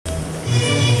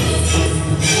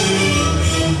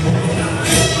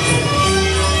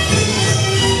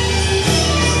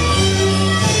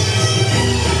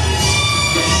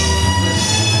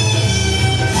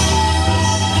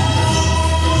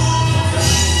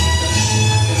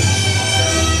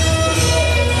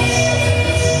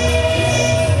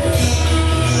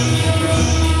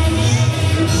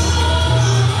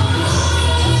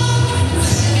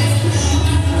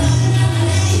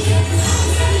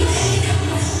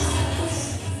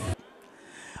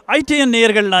ITN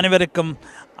நேயர்கள் அனைவருக்கும்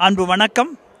அன்பு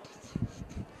வணக்கம்.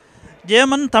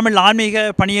 ஜேர்மன் தமிழ் ஆன்மீக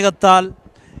பணியகத்தால்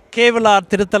கேவலார்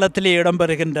திருத்தலத்திலே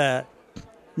இடம்பெறுகின்ற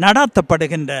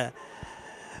நடாத்தப்படுகின்ற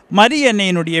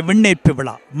மரியன்னையினுடைய விண்ணேற்பு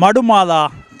விழா மடுமாதா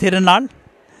திருநாள்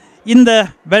இந்த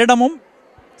வருடமும்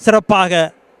சிறப்பாக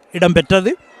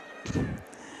இடம்பெற்றது.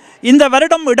 இந்த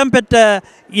வருடம் இடம்பெற்ற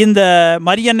இந்த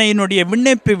மரியன்னையினுடைய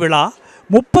விண்ணேற்பு விழா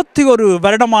 31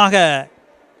 வருடமாக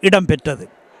இடம்பெற்றது.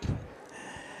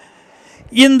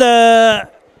 இந்த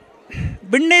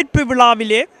விண்ணேற்பு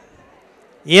விழாவிலே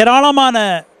ஏராளமான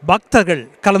பக்தர்கள்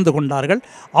கலந்து கொண்டார்கள்.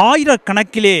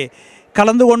 ஆயிரக்கணக்கிலே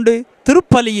கலந்து கொண்டு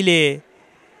திருப்பலியிலே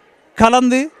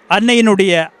கலந்து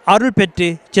அன்னையினுடைய அருள் பெற்று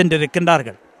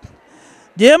சென்றிருக்கின்றார்கள்.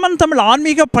 ஜேர்மன் தமிழ்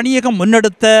ஆன்மீக பணியகம்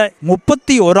முன்னெடுத்த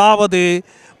 31வது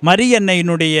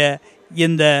மரியன்னையினுடைய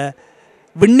இந்த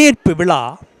விண்ணேற்பு விழா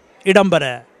இடம்பெற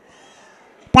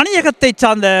பணியகத்தை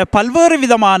சார்ந்த பல்வேறு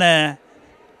விதமான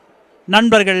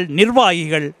நண்பர்கள்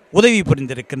நிர்வாகிகள் உதவி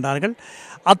புரிந்திருக்கின்றார்கள்.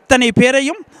 அத்தனை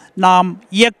பேரையும் நாம்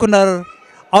இயக்குனர்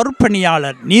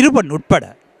அருட்பணியாளர் நிருபன் உட்பட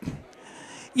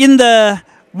இந்த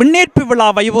விண்ணேற்பு விழா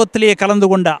வைபவத்திலே கலந்து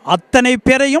கொண்ட அத்தனை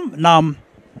பேரையும் நாம்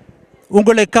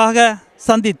உங்களுக்காக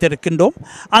சந்தித்திருக்கின்றோம்.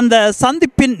 அந்த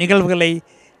சந்திப்பின் நிகழ்வுகளை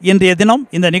இன்றைய தினம்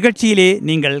இந்த நிகழ்ச்சியிலே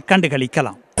நீங்கள்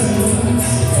கண்டுகளிக்கலாம்.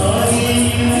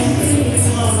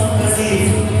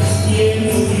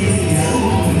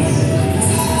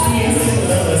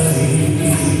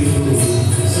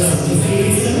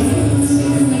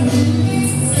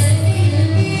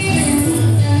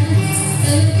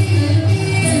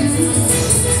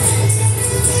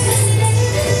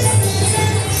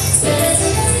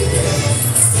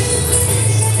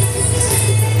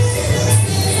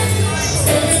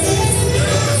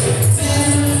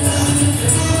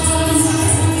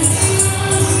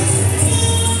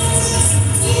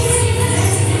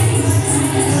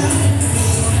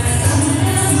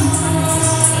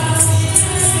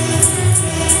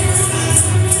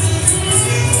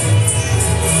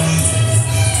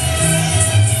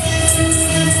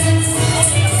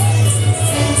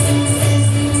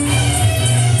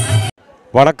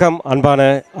 வணக்கம் அன்பான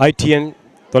ஐடிஎன்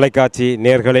தொலைக்காட்சி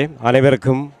நேயர்களே,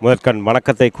 அனைவருக்கும் முதற்கண்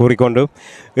வணக்கத்தை கூறிக்கொண்டு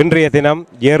இன்றைய தினம்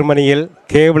ஜெர்மனியில்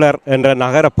கேவ்லர் என்ற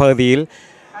நகரப்பகுதியில்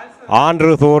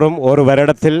ஆண்டுதோறும் ஒரு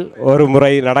வருடத்தில் ஒரு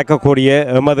முறை நடக்கக்கூடிய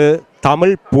எமது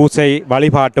தமிழ் பூசை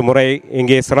வழிபாட்டு முறை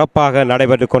இங்கே சிறப்பாக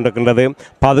நடைபெற்று கொண்டிருக்கின்றது.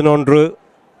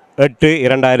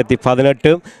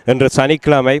 11/8/2018 என்று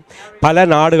சனிக்கிழமை பல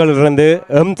நாடுகளிலிருந்து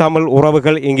தமிழ்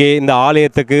உறவுகள் இங்கே இந்த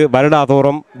ஆலயத்துக்கு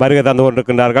வருடாதோறும் வருகை தந்து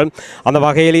கொண்டிருக்கின்றார்கள். அந்த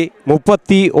வகையில்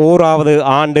 31வது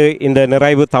ஆண்டு இந்த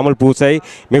நிறைவு தமிழ் பூசை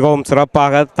மிகவும்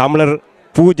சிறப்பாக தமிழர்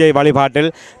பூஜை வழிபாட்டில்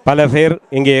பல பேர்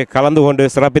இங்கே கலந்து கொண்டு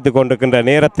சிறப்பித்து கொண்டிருக்கின்ற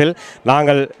நேரத்தில்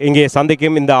நாங்கள் இங்கே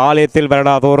சந்திக்கும் இந்த ஆலயத்தில்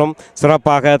வருடாதோறும்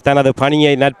சிறப்பாக தனது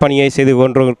பணியை நற்பணியை செய்து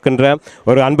கொண்டிருக்கின்ற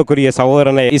ஒரு அன்புக்குரிய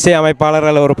சகோதரனை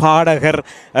இசையமைப்பாளர்கள் ஒரு பாடகர்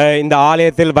இந்த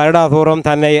ஆலயத்தில் வருடாதோறும்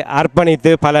தன்னை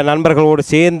அர்ப்பணித்து பல நண்பர்களோடு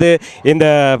சேர்ந்து இந்த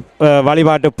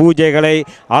வழிபாட்டு பூஜைகளை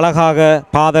அழகாக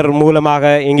பாதர்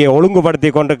மூலமாக இங்கே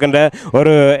ஒழுங்குபடுத்தி கொண்டிருக்கின்ற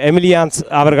ஒரு எமிலியான்ஸ்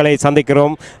அவர்களை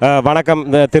சந்திக்கிறோம். வணக்கம்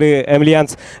திரு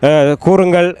எமிலியான்ஸ்,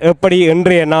 கூறுங்கள், எப்படி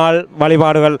இன்றைய நாள்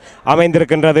வழிபாடுகள்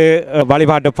அமைந்திருக்கின்றது?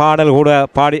 வழிபாட்டு பாடல் கூட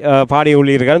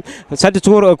பாடியுள்ளீர்கள், சற்று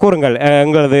கூறுங்கள்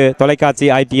எங்களது தொலைக்காட்சி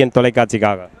ஐடிஎன்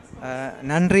தொலைக்காட்சிக்காக.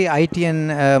 நன்றி ஐடிஎன்.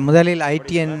 முதலில்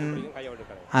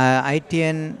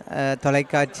ஐடிஎன்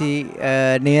தொலைக்காட்சி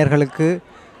நேயர்களுக்கு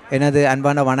எனது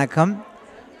அன்பான வணக்கம்.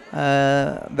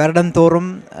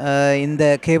 வருடந்தோறும் இந்த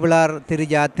கேவலார்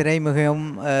திருயாத்திரை மிகவும்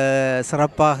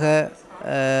சிறப்பாக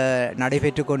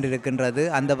நடைபெற்று கொண்டிருக்கின்றது.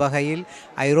 அந்த வகையில்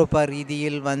ஐரோப்பா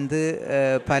ரீதியில்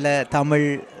பல தமிழ்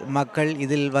மக்கள்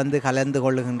இதில் கலந்து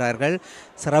கொள்ளுகின்றார்கள்.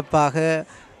 சிறப்பாக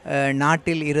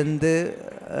நாட்டில் இருந்து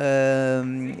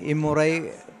இம்முறை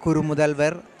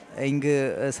குறுமுதல்வர் இங்கு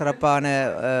சிறப்பான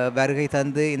வருகை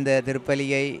தந்து இந்த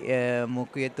திருப்பலியை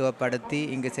முக்கியத்துவப்படுத்தி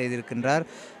இங்கு செய்திருக்கின்றார்.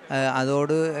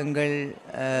 அதோடு எங்கள்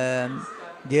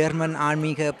ஜேர்மன்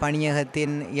ஆன்மீக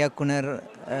பணியகத்தின் இயக்குனர்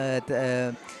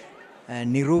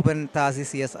நிரூபன்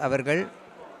தாசிசியஸ் அவர்கள்,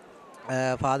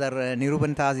 ஃபாதர்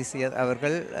நிரூபன் தாசிசியஸ்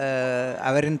அவர்கள்,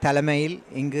 அவரின் தலைமையில்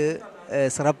இங்கு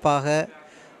சிறப்பாக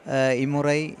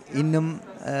இம்முறை இன்னும்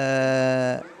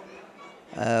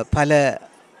பல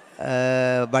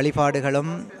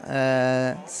வழிபாடுகளும்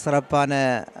சிறப்பான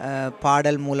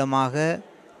பாடல் மூலமாக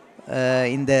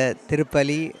இந்த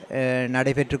திருப்பலி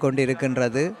நடைபெற்று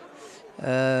கொண்டிருக்கின்றது.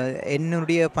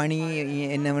 என்னுடைய பணி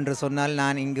என்னவென்று சொன்னால்,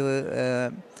 நான் இங்கு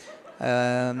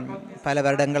பல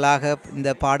வருடங்களாக இந்த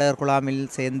பாடகர் குழாமில்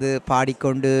சேர்ந்து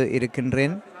பாடிக்கொண்டு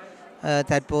இருக்கின்றேன்.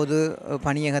 தற்போது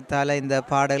பணியகத்தால் இந்த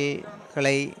பாடல்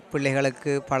பாடல்களை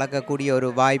பிள்ளைகளுக்கு பழக்கக்கூடிய ஒரு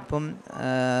வாய்ப்பும்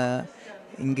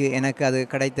இங்கு எனக்கு அது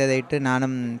கிடைத்ததைட்டு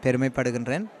நானும்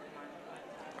பெருமைப்படுகின்றேன்.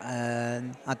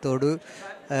 அத்தோடு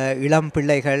இளம்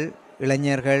பிள்ளைகள்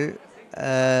இளைஞர்கள்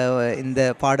இந்த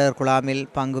பாடகர் குழாமில்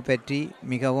பங்கு பெற்றி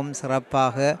மிகவும்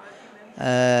சிறப்பாக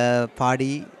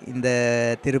பாடி இந்த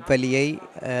திருப்பலியை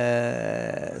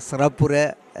சிறப்புற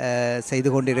செய்து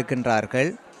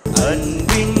கொண்டிருக்கின்றார்கள்.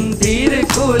 அன்பின்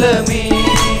திருக்குலமே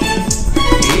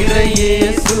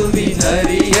இறையேசுவின்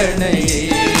அரியணையே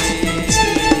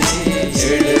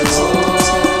எழுவோம்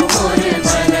ஒரு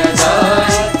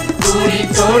மனதாய் கூடி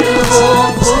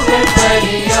தொழுவோம்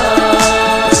புகழ்பலியாய்.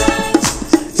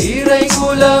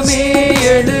 இறைக்குலமே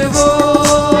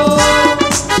எழுவோம்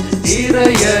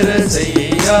இறையரசை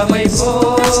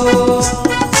அமைப்போம்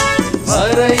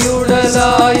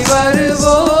மறையுடலாய்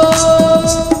வருவோம்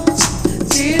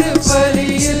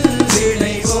திருப்பலியில்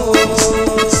இணைவோம்.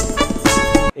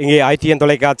 இங்கே ஐடிஎன்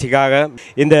தொலைக்காட்சிக்காக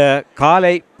இந்த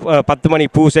காலை 10 மணி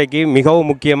பூசைக்கு மிகவும்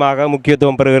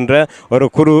முக்கியத்துவம் பெறுகின்ற ஒரு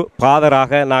குரு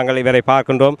பாதராக நாங்கள் இவரை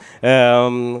பார்க்கின்றோம்.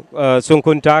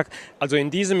 Sunkuntak. Also in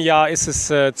diesem Jahr ist es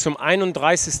zum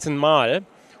 31. Mal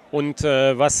und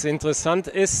was interessant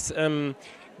ist,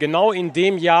 genau in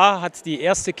dem Jahr hat die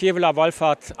erste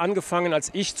Kevelaer-Wallfahrt angefangen, als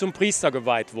ich zum Priester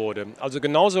geweiht wurde. Also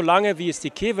genauso lange, wie es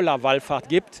die Kevelaer-Wallfahrt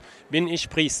gibt, bin ich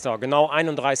Priester, genau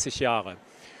 31 Jahre.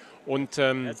 Und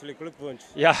Herzlichen Glückwunsch.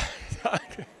 ja,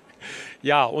 danke.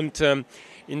 Ja, und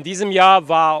in diesem Jahr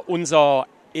war unser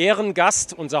Ehrengast,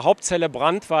 unser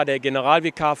Hauptzelebrant war der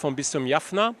Generalvikar vom Bistum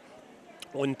Jaffna.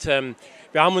 Und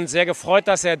wir haben uns sehr gefreut,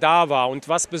 dass er da war. Und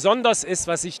was besonders ist,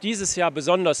 was ich dieses Jahr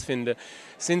besonders finde,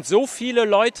 sind so viele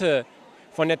Leute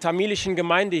von der tamilischen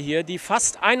Gemeinde hier, die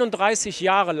fast 31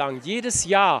 Jahre lang jedes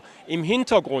Jahr im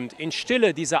Hintergrund in Stille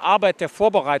diese Arbeit der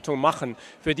Vorbereitung machen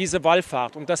für diese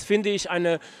Wallfahrt. Und das finde ich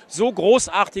eine so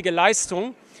großartige Leistung,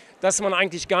 dass man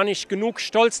eigentlich gar nicht genug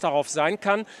stolz darauf sein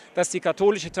kann, dass die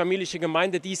katholische tamilische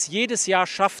Gemeinde dies jedes Jahr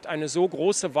schafft, eine so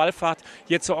große Wallfahrt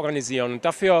hier zu organisieren. Und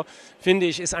dafür, finde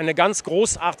ich, ist eine ganz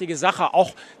großartige Sache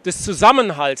auch des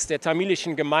Zusammenhalts der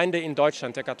tamilischen Gemeinde in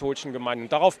Deutschland, der katholischen Gemeinde.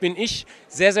 Und darauf bin ich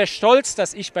sehr, sehr stolz,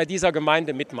 dass ich bei dieser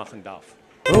Gemeinde mitmachen darf.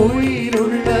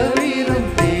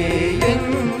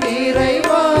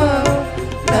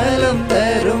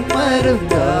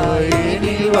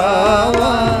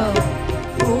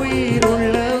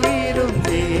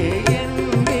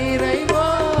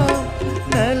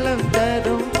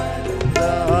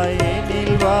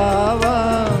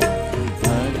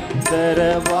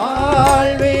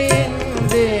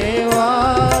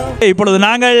 இப்பொழுது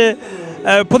நாங்கள்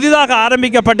புதிதாக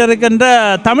ஆரம்பிக்கப்பட்டிருக்கின்ற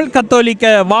தமிழ் கத்தோலிக்க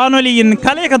வானொலியின்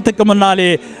கலையகத்துக்கு முன்னாலே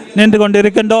நின்று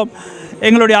கொண்டிருக்கின்றோம்.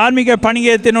 எங்களுடைய ஆன்மீக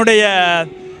பணியத்தினுடைய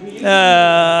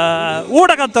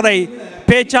ஊடகத்துறை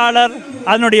பேச்சாளர்,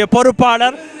 அதனுடைய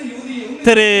பொறுப்பாளர்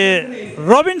திரு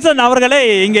ரோபின்சன் அவர்களை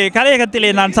இங்கே கலையகத்திலே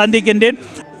நான் சந்திக்கின்றேன்.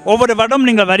 ஒவ்வொரு வருடம்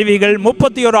நீங்கள் வருவீர்கள்.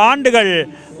 31 ஆண்டுகள்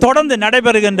தொடர்ந்து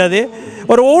நடைபெறுகின்றது.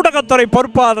 ஒரு ஊடகத்துறை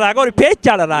பொறுப்பாளராக, ஒரு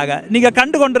பேச்சாளராக நீங்கள்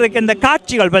கண்டு கொண்டிருக்க இந்த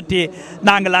காட்சிகள் பற்றி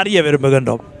நாங்கள் அறிய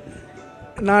விரும்புகின்றோம்.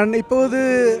 நான் இப்போது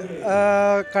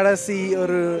கடைசி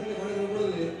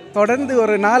தொடர்ந்து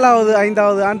ஒரு 4வது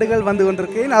 5வது ஆண்டுகள் வந்து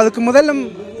கொண்டிருக்கேன். அதுக்கு முதலும்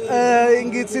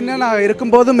இங்கு சின்னனாக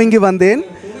இருக்கும்போதும் இங்கு வந்தேன்.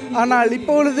 ஆனால்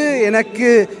இப்பொழுது எனக்கு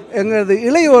எங்களது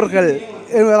இளையோர்கள்,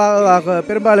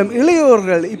 பெரும்பாலும்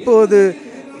இளையோர்கள் இப்போது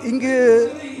இங்கு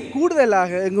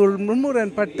கூடுதலாக எங்கள்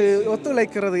முன்முரண்பட்டு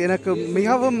ஒத்துழைக்கிறது எனக்கு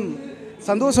மிகவும்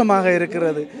சந்தோஷமாக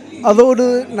இருக்கிறது. அதோடு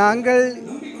நாங்கள்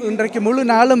இன்றைக்கு முழு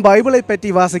நாளும் பைபிளை பற்றி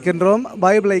வாசிக்கின்றோம்,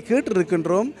 பைபிளை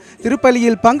கேட்டிருக்கின்றோம்,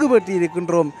 திருப்பலியில் பங்கு பெற்றி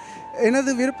இருக்கின்றோம்.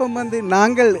 எனது விருப்பம்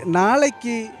நாங்கள்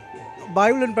நாளைக்கு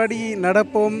பைபிளின் படி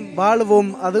நடப்போம்,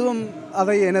 வாழுவோம்.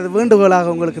 அதை எனது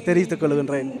வேண்டுகோளாக உங்களுக்கு தெரிவித்துக்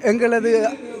கொள்கின்றேன். எங்களது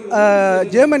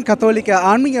ஜெர்மன் கத்தோலிக்க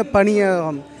ஆன்மீக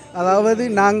பணியகம், அதாவது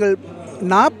நாங்கள்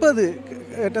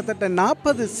கிட்டத்தட்ட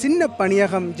 40 சின்ன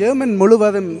பணியகம் ஜெர்மன்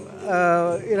முழுவதும்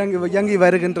இயங்கி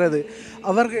வருகின்றது.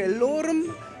 அவர்கள் எல்லோரும்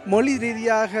மொழி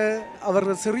ரீதியாக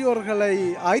அவர்கள் சிறியோர்களை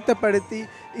ஆயத்தப்படுத்தி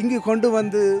இங்கு கொண்டு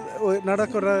வந்து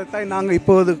நடக்கிறதை நாங்கள்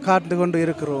இப்போது காட்டு கொண்டு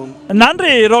இருக்கிறோம்.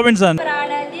 நன்றி ரோபின்சன்.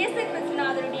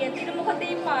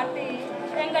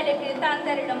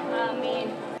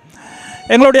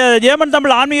 எங்களுடைய ஜெர்மன்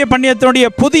தமிழ் ஆன்மீக பணியத்தினுடைய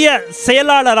புதிய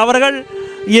செயலாளர் அவர்கள்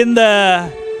இந்த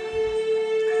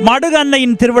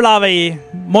மடுகண்ணையின் திருவிழாவை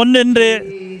முன்னின்று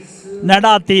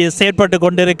நடாத்தி செயற்பட்டு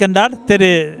கொண்டிருக்கின்றார் திரு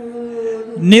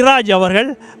நிராஜ்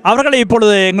அவர்களை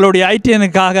இப்பொழுது எங்களுடைய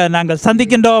ஐடிஎனுக்காக நாங்கள்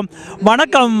சந்திக்கின்றோம்.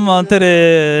 வணக்கம் திரு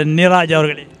நிராஜ்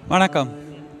அவர்களே. வணக்கம்.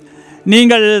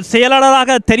 நீங்கள்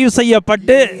செயலாளராக தெரிவு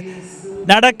செய்யப்பட்டு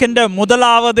நடக்கின்ற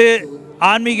முதலாவது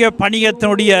ஆன்மீக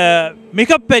பணியத்தினுடைய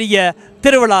மிகப்பெரிய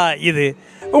திருவிழா இது.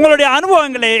 உங்களுடைய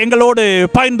அனுபவங்களை எங்களோடு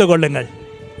பகிர்ந்து கொள்ளுங்கள்.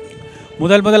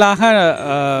 முதலாக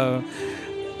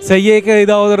செய்ய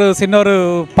ஏதாவது ஒரு சின்ன ஒரு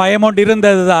பயமொன்று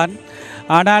இருந்தது தான்.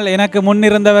 ஆனால் எனக்கு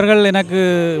முன்னிருந்தவர்கள் எனக்கு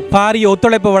பாரிய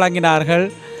ஒத்துழைப்பு வழங்கினார்கள்.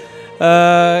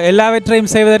 எல்லாவற்றையும்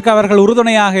செய்வதற்கு அவர்கள்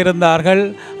உறுதுணையாக இருந்தார்கள்.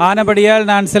 ஆனபடியால்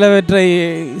நான் சிலவற்றை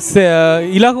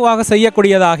இலகுவாக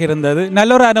செய்யக்கூடியதாக இருந்தது.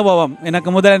 நல்லொரு அனுபவம், எனக்கு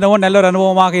முதல் அனுபவம் நல்லொரு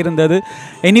அனுபவமாக இருந்தது.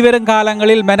 இனிவரும்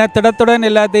காலங்களில் மெனத்திடத்துடன்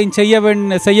எல்லாத்தையும்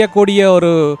செய்யக்கூடிய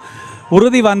ஒரு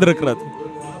உறுதி வந்திருக்கிறது.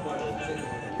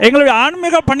 எங்களுடைய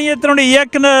ஆன்மீக பணியத்தினுடைய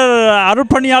இயக்குனர்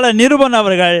அருட்பணியாளர் நிருபன்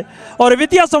அவர்கள் ஒரு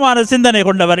வித்தியாசமான சிந்தனை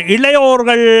கொண்டவர்.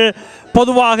 இளையோர்கள்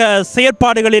பொதுவாக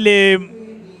செயற்பாடுகளிலே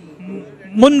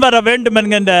முன்வர வேண்டும்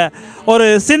என்கின்ற ஒரு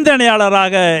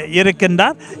சிந்தனையாளராக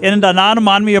இருக்கின்றார். ஏனென்றால் நானும்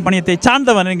ஆன்மீக பணியத்தை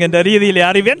சார்ந்தவன் என்கின்ற ரீதியிலே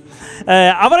அறிவேன்.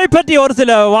 அவரை பற்றி ஒரு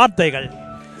சில வார்த்தைகள்.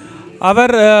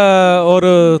 அவர்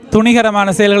ஒரு துணிகரமான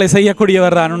செயல்களை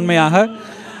செய்யக்கூடியவர் தான். உண்மையாக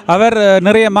அவர்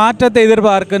நிறைய மாற்றத்தை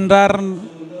எதிர்பார்க்கின்றார்.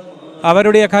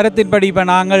 அவருடைய கருத்தின்படி இப்போ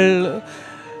நாங்கள்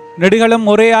நெடுகளும்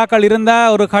ஒரே ஆக்கள்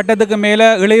இருந்தால் ஒரு கட்டத்துக்கு மேலே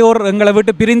இளையோர் எங்களை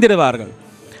விட்டு பிரிந்திடுவார்கள்.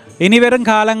 இனிவரும்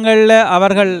காலங்களில்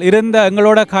அவர்கள் இருந்த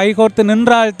எங்களோட கைகோர்த்து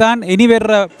நின்றால்தான்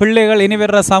இனிவர பிள்ளைகள்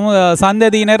இனிவர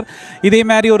சந்ததியினர் இதே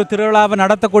மாதிரி ஒரு திருவிழாவை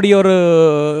நடத்தக்கூடிய ஒரு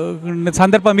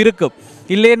சந்தர்ப்பம் இருக்கும்.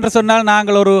 இல்லை என்று சொன்னால்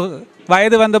நாங்கள் ஒரு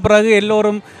வயது வந்த பிறகு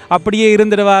எல்லோரும் அப்படியே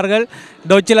இருந்துடுவார்கள்.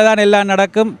 டொச்சில் தான் எல்லாம்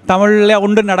நடக்கும், தமிழில்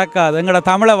ஒன்றும் நடக்காது. எங்களோட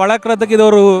தமிழை வளர்க்குறதுக்கு இது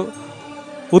ஒரு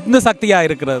உந்து சக்தியாக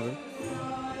இருக்கிறது.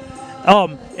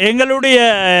 ஆம், எங்களுடைய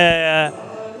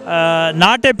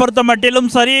நாட்டை பொறுத்த மட்டிலும்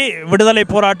சரி, விடுதலை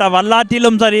போராட்ட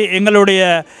வரலாற்றிலும் சரி, எங்களுடைய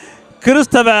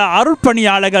கிறிஸ்தவ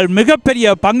அருட்பணியாளர்கள்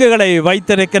மிகப்பெரிய பங்குகளை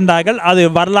வைத்திருக்கின்றார்கள். அது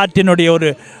வரலாற்றினுடைய ஒரு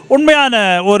உண்மையான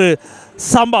ஒரு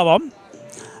சம்பவம்.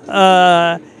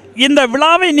 இந்த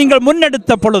விழாவை நீங்கள்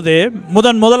முன்னெடுத்த பொழுது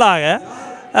முதலாக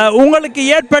உங்களுக்கு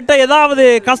ஏற்பட்ட ஏதாவது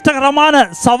கஷ்டகரமான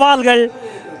சவால்கள்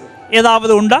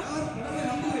ஏதாவது உண்டா?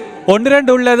 ஒன்று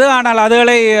ரெண்டு உள்ளது. ஆனால்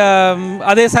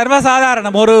அது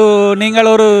சர்வசாதாரணம். நீங்கள்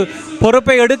ஒரு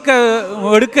பொறுப்பை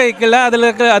எடுக்கல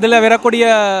அதில் வரக்கூடிய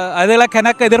அதில்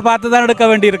கணக்கு எதிர்பார்த்து தான் எடுக்க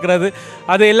வேண்டியிருக்கிறது.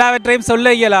 அது எல்லாவற்றையும்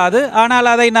சொல்ல இயலாது.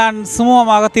 ஆனால் அதை நான்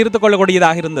சுமூகமாக தீர்த்து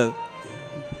கொள்ளக்கூடியதாக இருந்தது.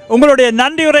 உங்களுடைய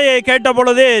நன்றியுரையை கேட்ட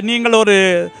பொழுது நீங்கள்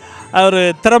ஒரு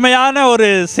திறமையான ஒரு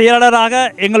செயலாளராக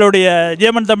எங்களுடைய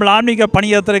ஜெர்மன் தமிழ் ஆன்மீக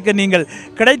பணியத்திற்கு நீங்கள்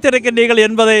கிடைத்திருக்கின்றீர்கள்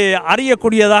என்பதை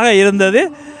அறியக்கூடியதாக இருந்தது.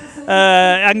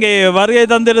 அங்கே வருகை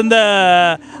தந்திருந்த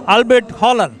ஆல்பர்ட்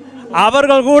ஹாலர்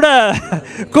அவர்கள் கூட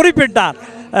குறிப்பிட்டார்,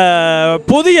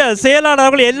 புதிய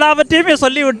செயலாளர்கள் எல்லாவற்றையுமே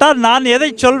சொல்லிவிட்டார், நான் எதை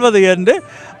சொல்வது என்று.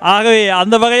 ஆகவே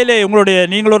அந்த வகையிலே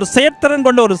நீங்கள் ஒரு செயற்திறன்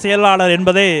கொண்ட ஒரு செயலாளர்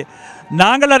என்பதை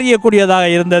நாங்கள் அறியக்கூடியதாக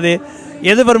இருந்தது.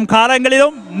 எதிர்வரும்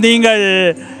காலங்களிலும் நீங்கள்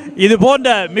இது போன்ற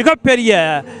மிகப்பெரிய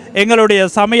எங்களுடைய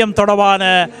சமயம் தொடர்பான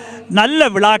நல்ல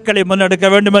விழாக்களை முன்னெடுக்க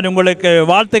வேண்டும் என்று உங்களுக்கு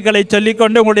வாழ்த்துக்களை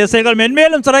சொல்லிக்கொண்டு, உங்களுடைய செயல்கள்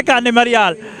மென்மேலும் சிறக்க அன்னை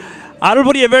மரியாள் அருள்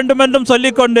புரிய வேண்டும் என்றும்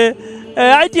சொல்லிக்கொண்டு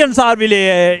ஐடிஎன் சார்பிலே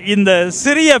இந்த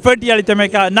சிறிய பேட்டி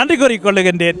அளித்தமைக்காக நன்றி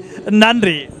கூறிக்கொள்ளுகின்றேன்.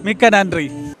 நன்றி, மிக்க நன்றி.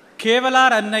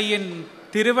 கேவலார் அன்னையின்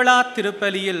திருவிழா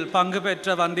திருப்பலியில் பங்கு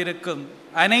பெற்ற வந்திருக்கும்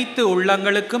அனைத்து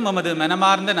உள்ளங்களுக்கும் எமது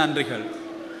மனமார்ந்த நன்றிகள்.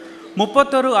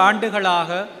 31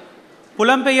 ஆண்டுகளாக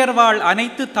புலம்பெயர் வாழ்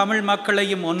அனைத்து தமிழ்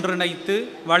மக்களையும் ஒன்றிணைத்து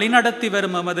வழிநடத்தி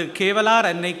வரும் எமது கேவலார்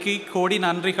அன்னைக்கு கோடி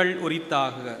நன்றிகள்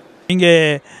உரித்தாக. இங்கே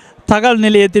தகவல்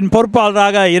நிலையத்தின்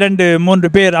பொறுப்பாளராக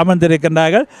 2-3 பேர்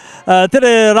அமர்ந்திருக்கின்றார்கள்.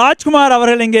 திரு ராஜ்குமார்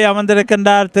அவர்கள் இங்கே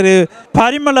அமர்ந்திருக்கின்றார். திரு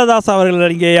பரிமலதாஸ்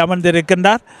அவர்கள் இங்கே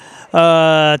அமர்ந்திருக்கின்றார்.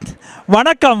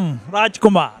 வணக்கம்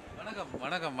ராஜ்குமார்.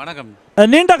 வணக்கம். வணக்கம்.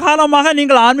 நீண்ட காலமாக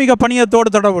நீங்கள் ஆன்மீக பணியத்தோடு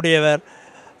தொடர்புடையவர்.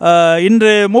 இன்று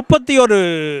 31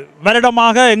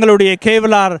 வருடமாக எங்களுடைய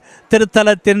கேவலார்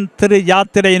திருத்தலத்தின்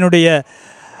திருயாத்திரையினுடைய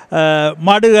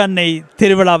மடு அன்னை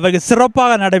திருவிழா வெகு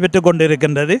சிறப்பாக நடைபெற்று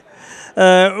கொண்டிருக்கின்றது.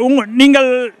 நீங்கள்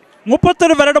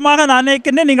 31 வருடமாக நான்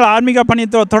நினைக்கின்றேன் நீங்கள் ஆன்மீக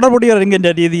பணியத்தோடு தொடர்புடையவர்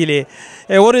என்கின்ற ரீதியிலே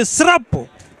ஒரு சிறப்பு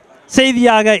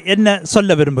செய்தியாக என்ன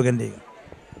சொல்ல விரும்புகின்றீர்கள்?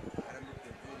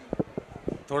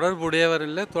 தொடர்புடையவர்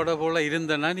இல்லை, தொடர்புள்ள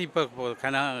இருந்தேன்னா இப்போ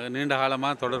நீண்ட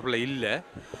காலமாக தொடர்பில் இல்லை.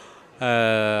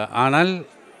 ஆனால்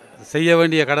செய்ய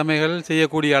வேண்டிய கடமைகள்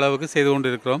செய்யக்கூடிய அளவுக்கு செய்து கொண்டு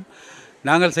இருக்கிறோம்.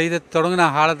 நாங்கள் தொடங்கின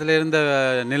காலத்தில் இருந்த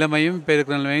நிலைமையும் இப்போ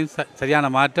இருக்கிற நிலைமையும் சரியான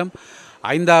மாற்றம்.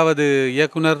 5வது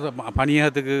இயக்குனர்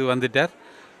பணியகத்துக்கு வந்துட்டார்.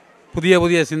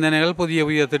 புதிய சிந்தனைகள்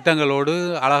புதிய திட்டங்களோடு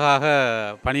அழகாக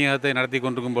பணியகத்தை நடத்தி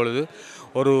கொண்டிருக்கும் பொழுது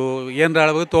ஒரு இயன்ற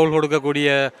அளவுக்கு தோள் கொடுக்கக்கூடிய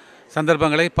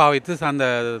சந்தர்ப்பங்களை பாவித்து அந்த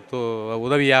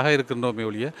உதவியாக இருக்கின்றோமே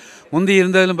ஒழிய முந்தி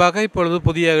இருந்ததிலும் பார்க்க இப்பொழுது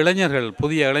புதிய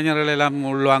இளைஞர்கள் எல்லாம்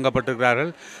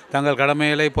உள்வாங்கப்பட்டிருக்கிறார்கள். தங்கள்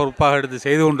கடமைகளை பொறுப்பாக எடுத்து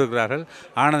செய்து கொண்டிருக்கிறார்கள்.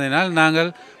 ஆனதினால் நாங்கள்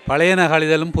பழையன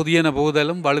கழிதலும் புதியன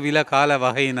புகுதலும் வலுவில கால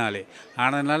வகையினாலே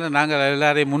ஆனதுனால நாங்கள்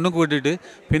எல்லாரையும் முன்னுக்கு விட்டுட்டு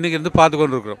பின்னுக்கு இருந்து பார்த்து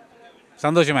கொண்டிருக்கிறோம்.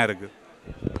 சந்தோஷமாக இருக்குது.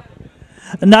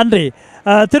 நன்றி.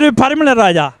 திரு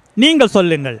பரிமளராஜா, நீங்கள்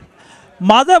சொல்லுங்கள்.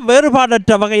 மத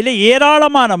வேறுபாடற்ற வகையில்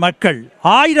ஏராளமான மக்கள்,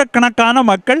 ஆயிரக்கணக்கான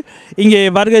மக்கள் இங்கே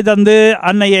வருகை தந்து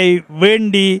அன்னையை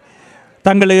வேண்டி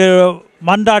தங்களது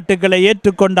மன்றாட்டுக்களை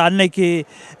ஏற்றுக்கொண்ட அன்னைக்கு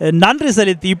நன்றி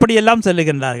செலுத்தி இப்படியெல்லாம்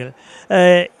செல்லுகின்றார்கள்.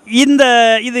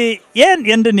 இது ஏன்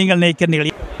என்று நீங்கள்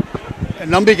நினைக்கிறீர்கள்?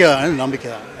 நம்பிக்கை தான்,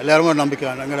 எல்லாருமே நம்பிக்கை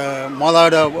தான். எங்களோட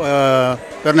மாதாட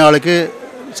பிறநாளுக்கு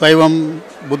சைவம்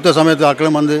புத்த சமயத்து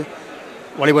ஆட்களும் வந்து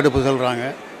வழிபட்டு செல்கிறாங்க.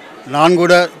 நான்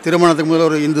கூட திருமணத்துக்கு முதல்ல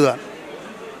ஒரு இந்து தான்.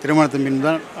 திருமணத்தின் பின்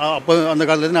தான் அப்போ அந்த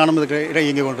காலத்துலேருந்து நானும் இடம்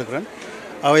இயங்கி கொண்டிருக்கிறேன்.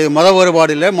 அவை மத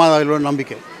வேறுபாடு இல்லை, மாதாவிலோட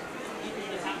நம்பிக்கை.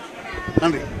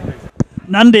 நன்றி.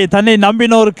 நன்றி. தன்னை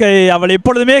நம்பினோருக்கு அவள்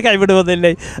எப்பொழுதுமே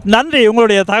கைவிடுவதில்லை. நன்றி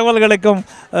உங்களுடைய தகவல்களுக்கும்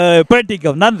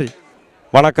பேட்டிக்கும். நன்றி.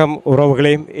 வணக்கம்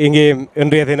உறவுகளே. இங்கே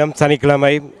இன்றைய தினம்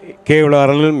சனிக்கிழமை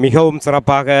கேவலரில் மிகவும்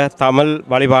சிறப்பாக தமிழ்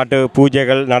வழிபாட்டு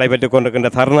பூஜைகள் நடைபெற்று கொண்டிருக்கின்ற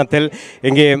தருணத்தில்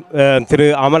இங்கே திரு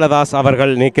அமலதாஸ்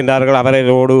அவர்கள் நிற்கின்றார்கள்.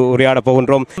 அவர்களோடு உரையாடப்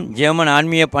போகின்றோம். ஜெர்மன்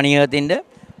ஆன்மீக பணியகத்தின்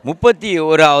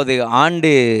 31வது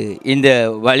ஆண்டு இந்த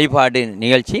வழிபாடு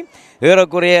நிகழ்ச்சி.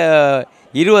 ஏறக்குறைய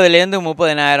 20,000 to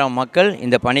 30,000 மக்கள்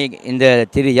இந்த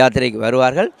திரு யாத்திரைக்கு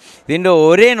வருவார்கள். இதன்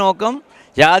ஒரே நோக்கம்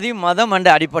ஜாதி மதம் என்ற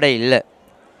அடிப்படை இல்லை,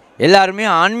 எல்லாருமே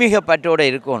ஆன்மீக பற்றோடு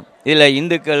இருக்கணும். இதில்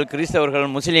இந்துக்கள், கிறிஸ்தவர்கள்,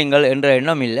 முஸ்லீம்கள் என்ற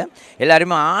எண்ணம் இல்லை.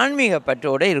 எல்லாருமே ஆன்மீக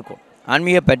பற்றோடு இருக்கும்,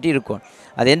 ஆன்மீக பற்றி இருக்கும்.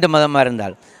 அது எந்த மதமாக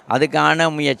இருந்தாலும் அதுக்கான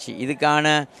முயற்சி. இதுக்கான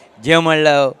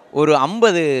ஜெர்மனில் ஒரு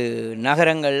 50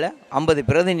 நகரங்களில் 50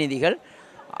 பிரதிநிதிகள்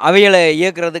அவைகளை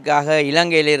இயக்கிறதுக்காக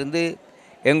இலங்கையிலிருந்து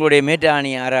எங்களுடைய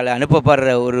மேட்டாணியாரால் அனுப்பப்படுற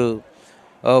ஒரு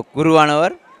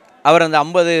குருவானவர். அவர் அந்த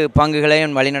 50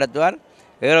 பங்குகளையும் வழிநடத்துவார்.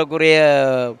 ஏறக்குறைய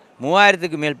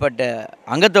 3000க்கு மேற்பட்ட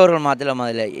அங்கத்தவர்கள் மாத்திரம்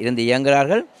அதில் இருந்து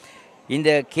இயங்குகிறார்கள். இந்த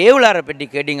கேவலாரை பற்றி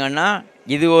கேட்டிங்கன்னா,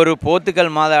 இது ஒரு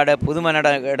போர்த்துக்கல் மாதாட புதுமை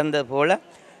நடந்தது போல்,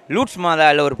 லூட்ஸ்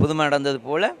மாதாவில் ஒரு புதுமை நடந்தது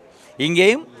போல்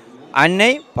இங்கேயும்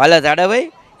அன்னை பல தடவை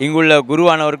இங்குள்ள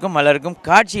குருவானவருக்கும் மலருக்கும்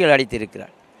காட்சிகள்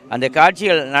அளித்திருக்கிறார். அந்த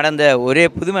காட்சிகள் நடந்த ஒரே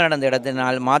புதுமை நடந்த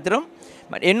இடத்தினால் மாத்திரம்.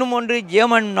 இன்னும் ஒன்று,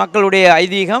 ஜெர்மன் மக்களுடைய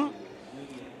ஐதீகம்,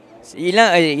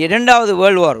 2வது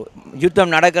வேர்ல்டு வார்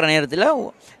யுத்தம் நடக்கிற நேரத்தில்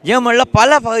ஜெர்மனில்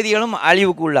பல பகுதிகளும்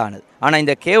அழிவுக்கு உள்ளானது. ஆனால்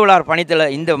இந்த கேவலார் பணித்தில்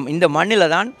இந்த மண்ணில்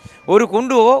தான் ஒரு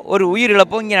குண்டுவோ ஒரு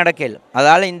உயிரிழப்போ இங்கே நடக்கல.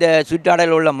 அதால் இந்த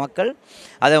சுற்றாடலில் உள்ள மக்கள்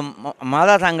அதை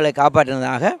மாதா தாங்களை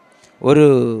காப்பாற்றினதாக ஒரு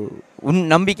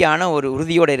நம்பிக்கையான ஒரு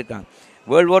உறுதியோடு இருக்காங்க.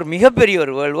 வேர்ல்டு வார் மிகப்பெரிய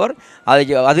ஒரு வேர்ல்டு வார்,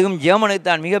 அதுவும் ஜெர்மனுக்கு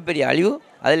தான் மிகப்பெரிய அழிவு.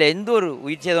 அதில் எந்த ஒரு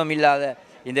உயிர் சேதம் இல்லாத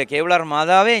இந்த கேவலார்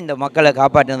மாதாவே இந்த மக்களை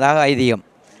காப்பாற்றினதாக ஐதீகம்.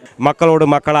 மக்களோடு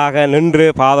மக்களாக நின்று,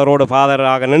 ஃபாதரோடு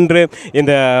ஃபாதராக நின்று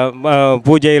இந்த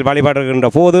பூஜையில் வழிபடுகின்ற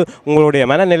போது உங்களுடைய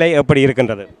மனநிலை எப்படி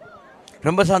இருக்கின்றது?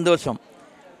 ரொம்ப சந்தோஷம்.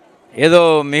 ஏதோ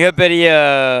மிகப்பெரிய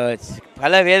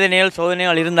பல வேதனைகள்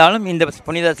சோதனைகள் இருந்தாலும் இந்த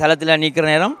புனித ஸ்தலத்தில் நிற்கிற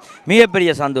நேரம்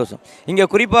மிகப்பெரிய சந்தோஷம். இங்கே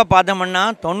குறிப்பாக பார்த்தோம்னா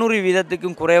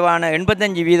 90% குறைவான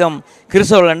 85%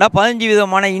 கிறிஸ்தவர்கள்டா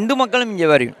 15% இந்து மக்களும் இங்கே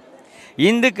வரும்.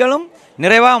 இந்துக்களும்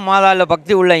நிறைவாக மாதாவில்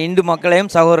பக்தி உள்ள இந்து மக்களையும்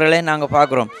சகோதரர்களையும் நாங்கள்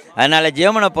பார்க்குறோம். அதனால்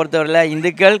ஜெர்மனை பொறுத்தவரையில்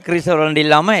இந்துக்கள் கிறிஸ்தவர்கள்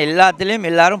இல்லாமல் எல்லாத்துலேயும்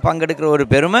எல்லாரும் பங்கெடுக்கிற ஒரு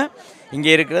பெருமை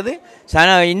இங்கே இருக்கிறது.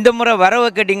 இந்த முறை வரவு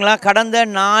கேட்டிங்களா, கடந்த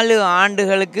 4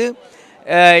 ஆண்டுகளுக்கு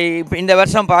இந்த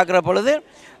வருஷம் பார்க்குற பொழுது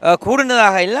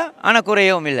கூடுனதாக இல்லை, ஆனால்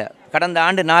குறையவும் இல்லை. கடந்த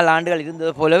ஆண்டு 4 ஆண்டுகள்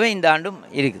இருந்தது போலவே இந்த ஆண்டும்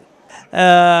இருக்குது.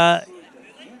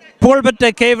 புகழ்பெற்ற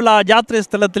கேவலா யாத்திரை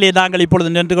ஸ்தலத்திலே நாங்கள்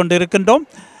இப்பொழுது நின்று கொண்டு இருக்கின்றோம்.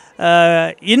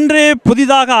 இன்று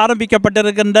புதிதாக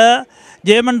ஆரம்பிக்கப்பட்டிருக்கின்ற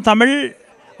ஜெர்மன் தமிழ்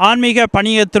ஆன்மீக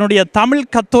பணியகத்தினுடைய தமிழ்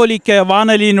கத்தோலிக்க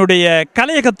வானொலியினுடைய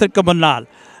கலையகத்திற்கு முன்னால்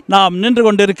நாம் நின்று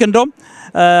கொண்டிருக்கின்றோம்.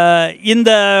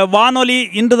 இந்த வானொலி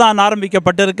இன்றுதான்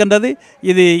ஆரம்பிக்கப்பட்டிருக்கின்றது.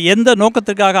 இது எந்த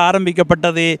நோக்கத்திற்காக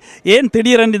ஆரம்பிக்கப்பட்டது, ஏன்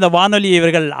திடீரென்று இந்த வானொலியை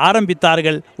இவர்கள்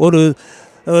ஆரம்பித்தார்கள்,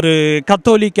 ஒரு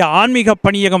கத்தோலிக்க ஆன்மீக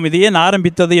பணியகம் இது ஏன்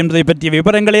ஆரம்பித்தது என்பதை பற்றிய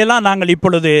விவரங்களையெல்லாம் நாங்கள்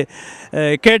இப்பொழுது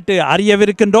கேட்டு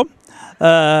அறியவிருக்கின்றோம்.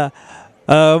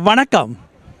 வணக்கம்.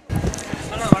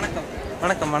 வணக்கம்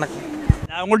வணக்கம் வணக்கம்.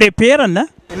 உங்களுடைய பேர் என்ன?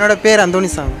 என்னோட பேர்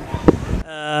அந்தோணிசாமி.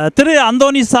 திரு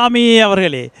அந்தோணிசாமி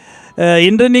அவர்களே,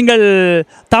 இன்று நீங்கள்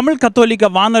தமிழ் கத்தோலிக்க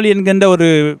வானொலி என்கின்ற ஒரு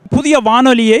புதிய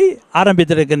வானொலியை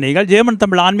ஆரம்பித்திருக்கின்றீர்கள். ஜெர்மன்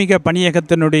தமிழ் ஆன்மீக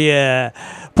பணியகத்தினுடைய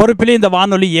பொறுப்பிலே இந்த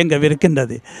வானொலி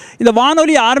இயங்கவிருக்கின்றது. இந்த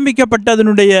வானொலி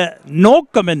ஆரம்பிக்கப்பட்டதனுடைய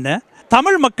நோக்கம் என்ன?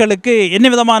 தமிழ் மக்களுக்கு என்ன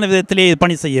விதமான விதத்திலே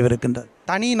பணி செய்யவிருக்கின்றது?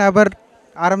 தனி நபர்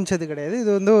ஆரம்பித்தது கிடையாது.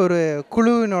 இது ஒரு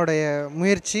குழுவினுடைய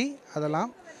முயற்சி. அதெல்லாம்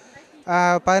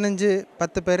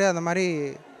 15-10 பேர் அந்த மாதிரி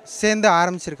சேர்ந்து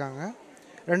ஆரம்பிச்சிருக்காங்க.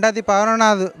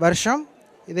 2011வது வருஷம்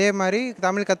இதே மாதிரி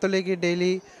தமிழ் கத்தோலிக்க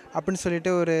டெய்லி அப்படின்னு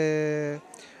சொல்லிட்டு ஒரு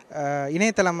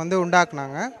இணையதளம்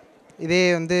உண்டாக்குனாங்க. இதே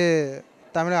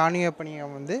தமிழ் ஆன்மீக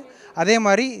பணியம் அதே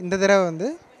மாதிரி இந்த தடவை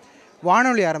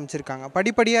வானொலி ஆரம்பிச்சிருக்காங்க.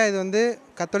 படிப்படியாக இது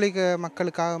கத்தோலிக்க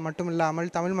மக்களுக்காக மட்டும்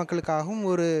இல்லாமல் தமிழ் மக்களுக்காகவும்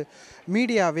ஒரு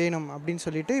மீடியா வேணும் அப்படின்னு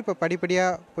சொல்லிட்டு இப்போ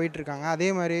படிப்படியாக போயிட்டுருக்காங்க. அதே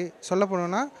மாதிரி சொல்ல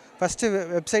போனோன்னா ஃபஸ்ட்டு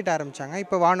வெப்சைட் ஆரம்பித்தாங்க,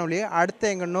 இப்போ வானொலி, அடுத்த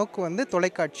எங்கள் நோக்கு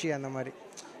தொலைக்காட்சி. அந்த மாதிரி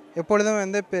எப்பொழுதும்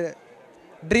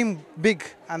ட்ரீம் பிக்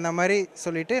அந்த மாதிரி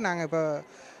சொல்லிட்டு நாங்கள் இப்போ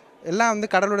எல்லாம்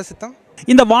கடலோட சித்தம்.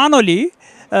 இந்த வானொலி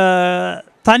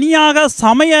தனியாக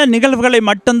சமய நிகழ்வுகளை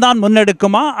மட்டும்தான்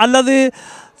முன்னெடுக்குமா அல்லது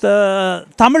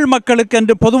தமிழ் மக்களுக்கு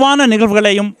என்று பொதுவான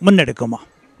நிகழ்வுகளையும் முன்னெடுக்குமா?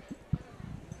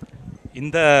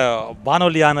 இந்த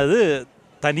வானொலியானது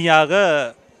தனியாக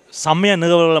சமய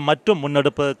நிகழ்வுகளை மட்டும்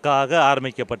முன்னெடுப்பதற்காக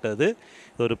ஆரம்பிக்கப்பட்டது.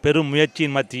 ஒரு பெரும்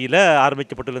முயற்சியின் மத்தியில்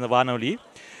ஆரம்பிக்கப்பட்டுள்ள இந்த வானொலி,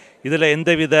 இதில்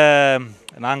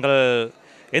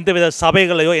எந்தவித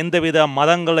சபைகளையோ எந்தவித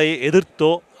மதங்களை எதிர்த்தோ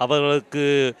அவர்களுக்கு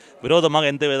விரோதமாக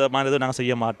எந்த விதமானதும் நாங்கள்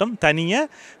செய்ய மாட்டோம். தனியாக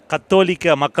கத்தோலிக்க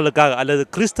மக்களுக்காக அல்லது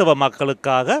கிறிஸ்தவ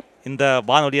மக்களுக்காக இந்த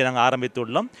வானொலியை நாங்கள்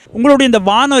ஆரம்பித்துள்ளோம். உங்களுடைய இந்த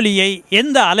வானொலியை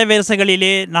எந்த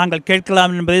அலைவரிசைகளிலே நாங்கள்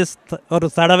கேட்கலாம் என்பதை ஒரு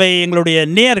தடவை எங்களுடைய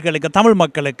நேயர்களுக்கு தமிழ்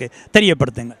மக்களுக்கு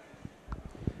தெரியப்படுத்துங்க.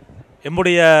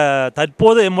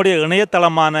 தற்போது எம்முடைய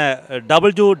இணையதளமான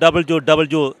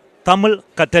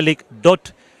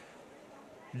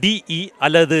www.tamilcatholic.de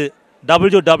அல்லது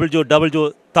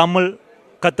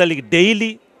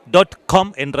www.tamilcatholicdaily.com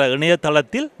என்ற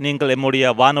இணையதளத்தில் நீங்கள் எம்முடைய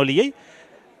வானொலியை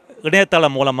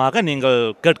இணையதளம் மூலமாக நீங்கள்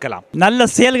கேட்கலாம். நல்ல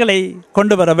செயல்களை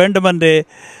கொண்டு வர வேண்டும் என்று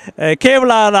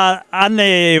கேவலார் அன்னை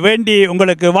வேண்டி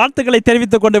உங்களுக்கு வாழ்த்துக்களை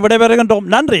தெரிவித்துக் கொண்டு விடைபெறுகின்றோம்.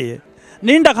 நன்றி.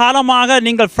 நீண்ட காலமாக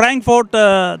நீங்கள் பிராங்க்ஃபோர்ட்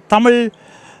தமிழ்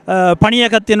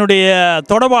பணியகத்தினுடைய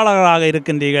தொடர்பாளராக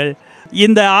இருக்கின்றீர்கள்.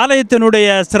 இந்த ஆலயத்தினுடைய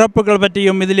சிறப்புகள்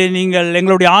பற்றியும் இதில் நீங்கள்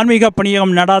எங்களுடைய ஆன்மீக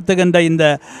பணியகம் நடாத்துகின்ற இந்த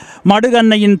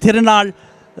மடுகண்ணையின்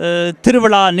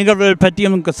திருவிழா நிகழ்வுகள்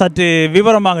பற்றியும் சற்று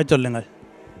விவரமாக சொல்லுங்கள்.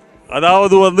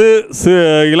 அதாவது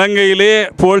இலங்கையிலே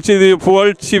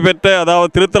புகழ்ச்சி பெற்ற, அதாவது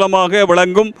திருத்தலமாக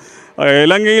விளங்கும்,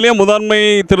 இலங்கையிலே முதன்மை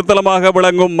திருத்தலமாக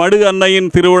விளங்கும் மடு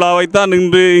அன்னையின் திருவிழாவைத்தான்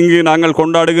இங்கு நாங்கள்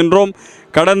கொண்டாடுகின்றோம்.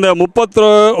 கடந்த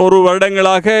 31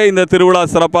 வருடங்களாக இந்த திருவிழா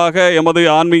சிறப்பாக எமது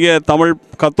தமிழ்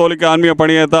கத்தோலிக்க ஆன்மீக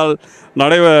பணியத்தால்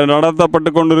நடத்தப்பட்டு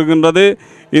கொண்டிருக்கின்றது.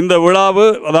 இந்த விழாவு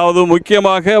அதாவது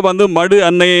முக்கியமாக மடு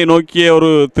அன்னையை நோக்கிய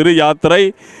ஒரு திரு யாத்திரை.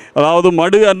 அதாவது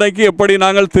மடு அன்னைக்கு எப்படி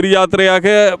நாங்கள் திரு யாத்திரையாக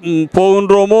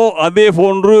போகின்றோமோ அதே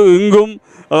போன்று இங்கும்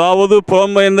அதாவது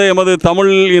புலம்பெயர்ந்த எமது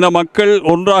தமிழ் இன மக்கள்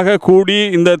ஒன்றாக கூடி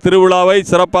இந்த திருவிழாவை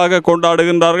சிறப்பாக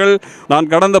கொண்டாடுகின்றார்கள். நான்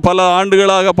கடந்த பல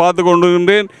ஆண்டுகளாக பார்த்து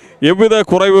கொண்டிருக்கின்றேன். எவ்வித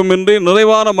குறைவுமின்றி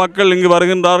நிறைவான மக்கள் இங்கு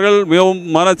வருகின்றார்கள். மிகவும்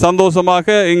மன சந்தோஷமாக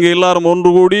இங்கு எல்லாரும்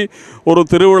ஒன்று கூடி ஒரு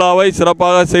திருவிழாவை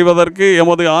சிறப்பாக செய்வதற்கு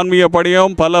எமது ஆன்மீக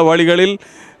பணியம் பல வழிகளில்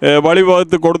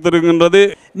வழிவகுத்து கொடுத்திருக்கின்றது.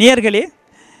 நேயர்களே,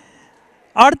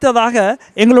 அடுத்ததாக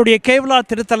எங்களுடைய கேவலார்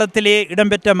திருத்தலத்திலே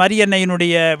இடம்பெற்ற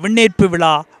மரியன்னையினுடைய விண்ணேற்பு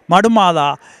விழா மடுமாதா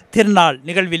திருநாள்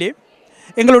நிகழ்விலே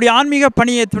எங்களுடைய ஆன்மீக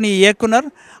பணிய துணை இயக்குனர்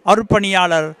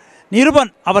அருட்பணியாளர்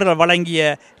நிருபன் அவர்கள் வழங்கிய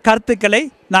கருத்துக்களை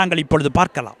நாங்கள் இப்பொழுது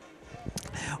பார்க்கலாம்.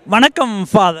 வணக்கம்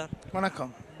ஃபாதர்.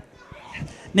 வணக்கம்.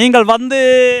 நீங்கள்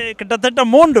கிட்டத்தட்ட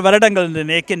 3 வருடங்கள் என்று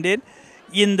நினைக்கின்றேன்.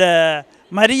 இந்த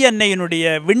மரியன்னையினுடைய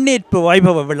விண்ணேற்பு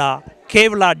வைபவ விழா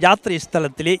கேவலார் யாத்திரை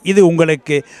ஸ்தலத்திலே இது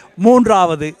உங்களுக்கு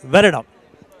 3வது வருடம்.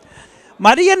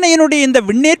 மரியன்னையினுடைய இந்த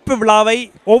விண்ணேற்பு விழாவை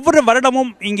ஒவ்வொரு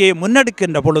வருடமும் இங்கே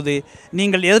முன்னெடுக்கின்ற பொழுது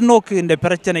நீங்கள் எதிர்நோக்குகின்ற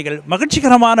பிரச்சனைகள்,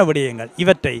 மகிழ்ச்சிகரமான விடயங்கள்,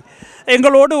 இவற்றை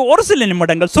எங்களோடு ஒரு சில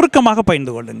நிமிடங்கள் சுருக்கமாக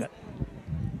பகிர்ந்து கொள்ளுங்கள்.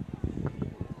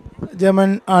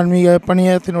 ஜெர்மன் ஆன்மீக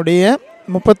பணியத்தினுடைய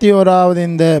 31வது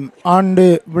இந்த ஆண்டு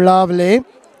விழாவிலே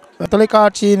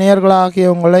தொலைக்காட்சி நேயர்களாகிய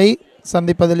உங்களை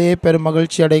சந்திப்பதிலேயே பெரும்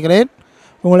மகிழ்ச்சி அடைகிறேன்.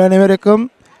 உங்கள் அனைவருக்கும்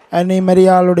அன்னை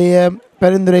மரியாளுடைய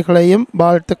பரிந்துரைகளையும்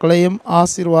வாழ்த்துக்களையும்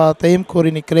ஆசீர்வாதத்தையும் கூறி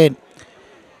நிற்கிறேன்.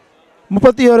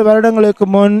 31 வருடங்களுக்கு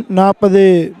முன் 40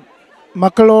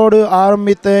 மக்களோடு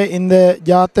ஆரம்பித்த இந்த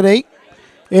யாத்திரை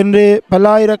இன்று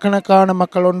பல்லாயிரக்கணக்கான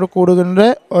மக்கள் ஒன்று கூடுகின்ற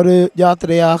ஒரு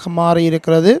யாத்திரையாக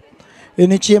மாறியிருக்கிறது. இது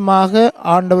நிச்சயமாக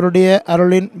ஆண்டவருடைய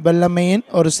அருளின் வல்லமையின்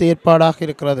ஒரு செயற்பாடாக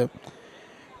இருக்கிறது.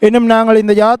 இன்னும் நாங்கள்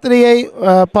இந்த யாத்திரையை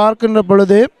பார்க்கின்ற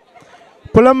பொழுது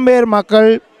புலம்பெயர்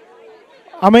மக்கள்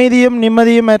அமைதியும்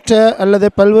நிம்மதியுமற்ற அல்லது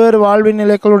பல்வேறு வாழ்வின்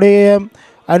நிலைகளுடைய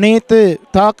அனைத்து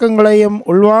தாக்கங்களையும்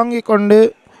உள்வாங்கிக் கொண்டு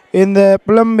இந்த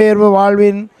புலம்பெயர்வு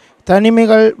வாழ்வின்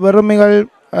தனிமைகள், வெறுமைகள்,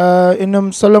 இன்னும்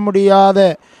சொல்ல முடியாத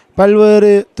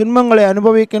பல்வேறு துன்பங்களை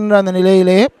அனுபவிக்கின்ற அந்த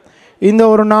நிலையிலே இந்த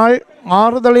ஒரு நாள்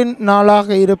ஆறுதலின் நாளாக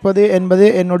இருப்பது என்பது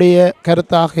என்னுடைய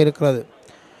கருத்தாக இருக்கிறது.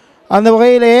 அந்த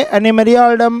வகையிலே அன்னை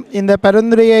மரியாளிடம் இந்த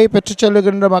பரிந்துரையை பெற்றுச்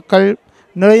செல்லுகின்ற மக்கள்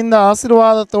நிறைந்த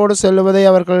ஆசீர்வாதத்தோடு செல்லுவதை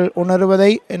அவர்கள்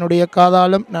உணர்வதை என்னுடைய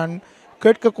காதாலும் நான்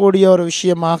கேட்கக்கூடிய ஒரு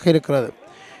விஷயமாக இருக்கிறது.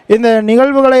 இந்த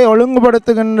நிகழ்வுகளை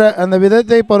ஒழுங்குபடுத்துகின்ற அந்த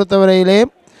விதத்தை பொறுத்தவரையிலே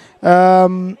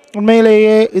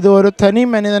உண்மையிலேயே இது ஒரு தனி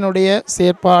மனிதனுடைய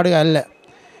செயற்பாடு அல்ல.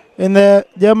 இந்த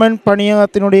ஜெர்மன்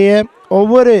பணியகத்தினுடைய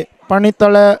ஒவ்வொரு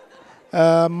பணித்தள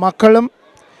மக்களும்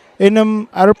இன்னும்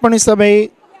அர்ப்பணி சபை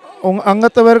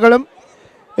அங்கத்தவர்களும்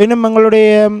இன்னும்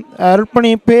எங்களுடைய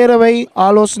அர்ப்பணி பேரவை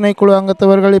ஆலோசனை குழு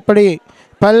அங்கத்தவர்கள் இப்படி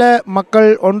பல மக்கள்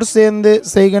ஒன்று சேர்ந்து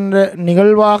செய்கின்ற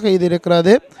நிகழ்வாக இது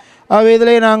இருக்கிறது.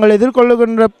 இதிலே நாங்கள்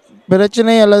எதிர்கொள்ளுகின்ற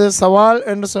பிரச்சனை அல்லது சவால்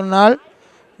என்று சொன்னால்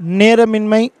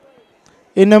நேரமின்மை,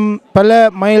 இன்னும் பல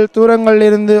மைல்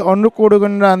தூரங்களிலிருந்து ஒன்று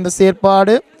கூடுகின்ற அந்த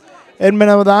செயற்பாடு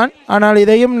என்பனவுதான். ஆனால்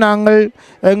இதையும் நாங்கள்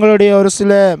எங்களுடைய ஒரு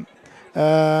சில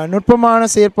நுட்பமான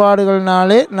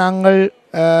செயற்பாடுகளினாலே நாங்கள்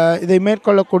இதை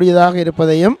மேற்கொள்ளக்கூடியதாக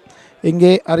இருப்பதையும்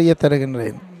இங்கே அறிய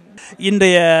தருகின்றேன்.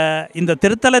 இன்றைய இந்த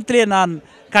திருத்தலத்திலே நான்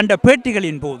கண்ட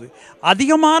பேட்டிகளின் போது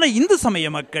அதிகமான இந்து சமய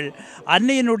மக்கள்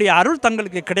அன்னையினுடைய அருள்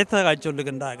தங்களுக்கு கிடைத்ததாக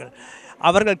சொல்லுகின்றார்கள்.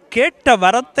 அவர்கள் கேட்ட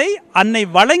வரத்தை அன்னை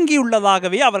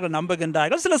வழங்கியுள்ளதாகவே அவர்கள்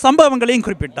நம்புகின்றார்கள். சில சம்பவங்களையும்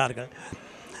குறிப்பிட்டார்கள்.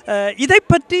 இதை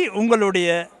பற்றி உங்களுடைய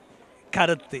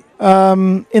கருத்து?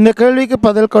 இந்த கேள்விக்கு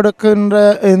பதில் கொடுக்கின்ற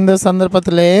இந்த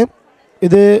சந்தர்ப்பத்திலே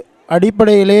இது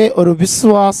அடிப்படையிலே ஒரு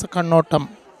விசுவாச கண்ணோட்டம்.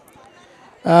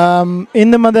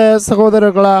 இந்து மத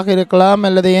சகோதரர்களாக இருக்கலாம்,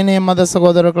 அல்லது ஏனைய மத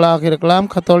சகோதரர்களாக இருக்கலாம்,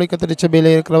 கத்தோலிக்க திருச்சபையில்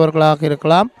இருக்கிறவர்களாக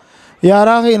இருக்கலாம்,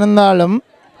 யாராக இருந்தாலும்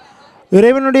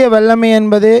இறைவனுடைய வல்லமை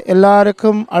என்பது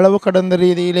எல்லாருக்கும் அளவு கடந்த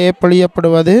ரீதியிலே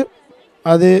பொழியப்படுவது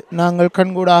அது நாங்கள்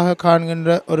கண்கூடாக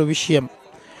காண்கின்ற ஒரு விஷயம்.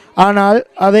 ஆனால்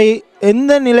அதை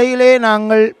எந்த நிலையிலே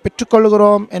நாங்கள்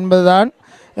பெற்றுக்கொள்கிறோம் என்பதுதான்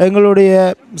எங்களுடைய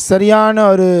சரியான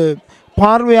ஒரு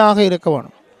பார்வையாக இருக்க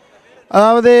வேணும்.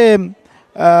 அதாவது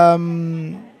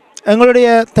எங்களுடைய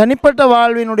தனிப்பட்ட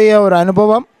வாழ்வினுடைய ஒரு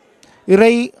அனுபவம்,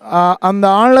 இறை அந்த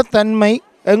ஆழத்தன்மை,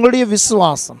 எங்களுடைய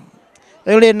விசுவாசம்,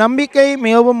 எங்களுடைய நம்பிக்கை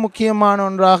மிகவும் முக்கியமான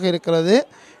ஒன்றாக இருக்கிறது.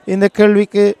 இந்த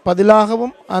கேள்விக்கு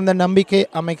பதிலாகவும் அந்த நம்பிக்கை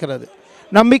அமைக்கிறது.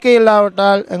 நம்பிக்கை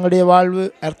இல்லாவிட்டால் எங்களுடைய வாழ்வு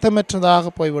அர்த்தமற்றதாக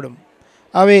போய்விடும்.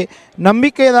 அவை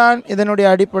நம்பிக்கை தான் இதனுடைய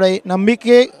அடிப்படை.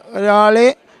 நம்பிக்கையாலே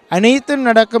அனைத்தும்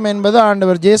நடக்கும் என்பது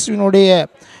ஆண்டவர் இயேசுவினுடைய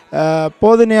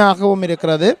போதனையாகவும்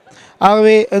இருக்கிறது.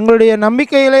 ஆகவே எங்களுடைய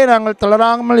நம்பிக்கையிலே நாங்கள்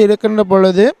தளராமல் இருக்கின்ற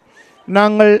பொழுது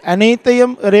நாங்கள்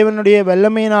அனைத்தையும் இறைவனுடைய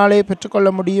வல்லமையினாலே பெற்றுக்கொள்ள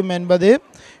முடியும் என்பது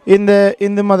இந்த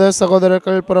இந்து மத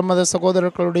சகோதரர்கள் புறமத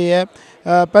சகோதரர்களுடைய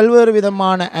பல்வேறு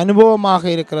விதமான அனுபவமாக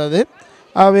இருக்கிறது.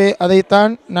 ஆகவே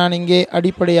அதைத்தான் நான் இங்கே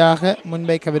அடிப்படையாக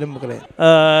முன்வைக்க விரும்புகிறேன்.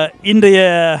 இன்றைய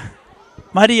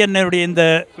மரியன்னையுடைய இந்த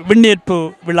விண்ணேற்பு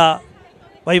விழா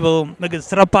வைபவம் மிக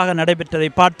சிறப்பாக நடைபெற்றதை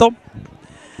பார்த்தோம்.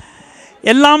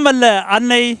 எல்லாம் வல்ல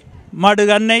அன்னை மடு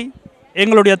அன்னை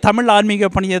எங்களுடைய தமிழ் ஆன்மீக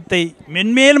பணியத்தை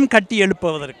மென்மேலும் கட்டி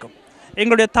எழுப்புவதற்கும்,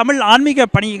 எங்களுடைய தமிழ்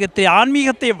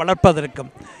ஆன்மீகத்தை வளர்ப்பதற்கும்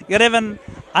இறைவன்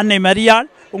அன்னை மரியாள்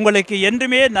உங்களுக்கு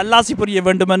என்றுமே நல்லாசி புரிய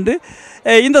வேண்டும் என்று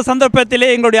இந்த சந்தர்ப்பத்திலே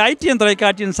எங்களுடைய ITN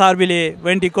தொலைக்காட்சியின் சார்பிலே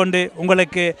வேண்டிக் கொண்டு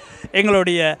உங்களுக்கு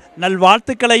எங்களுடைய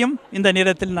நல்வாழ்த்துக்களையும் இந்த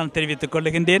நேரத்தில் நான் தெரிவித்துக்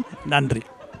கொள்கின்றேன். நன்றி.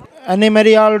 அன்னை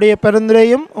மரியாளுடைய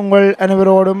பரிந்துரையும் உங்கள்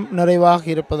அனைவரோடும் நிறைவாக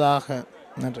இருப்பதாக.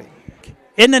 நன்றி.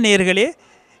 என்ன நேயர்களே,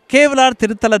 கேவலார்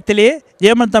திருத்தலத்திலே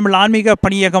ஜெர்மன் தமிழ் ஆன்மீக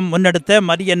பணியகம் முன்னெடுத்த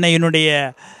மரியன்னையினுடைய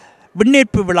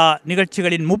விண்ணேற்பு விழா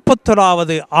நிகழ்ச்சிகளின்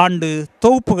 31வது ஆண்டு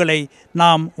தொகுப்புகளை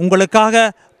நாம் உங்களுக்காக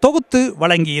தொகுத்து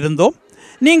வழங்கி இருந்தோம்.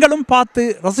 நீங்களும் பார்த்து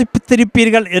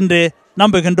ரசித்திருப்பீர்கள் என்று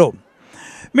நம்புகின்றோம்.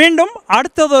 மீண்டும்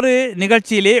அடுத்ததொரு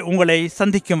நிகழ்ச்சியிலே உங்களை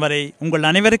சந்திக்கும் வரை உங்கள்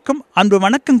அனைவருக்கும் அன்பு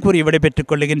வணக்கம் கூறி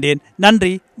விடைபெற்றுக் கொள்கின்றேன்.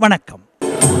 நன்றி, வணக்கம்.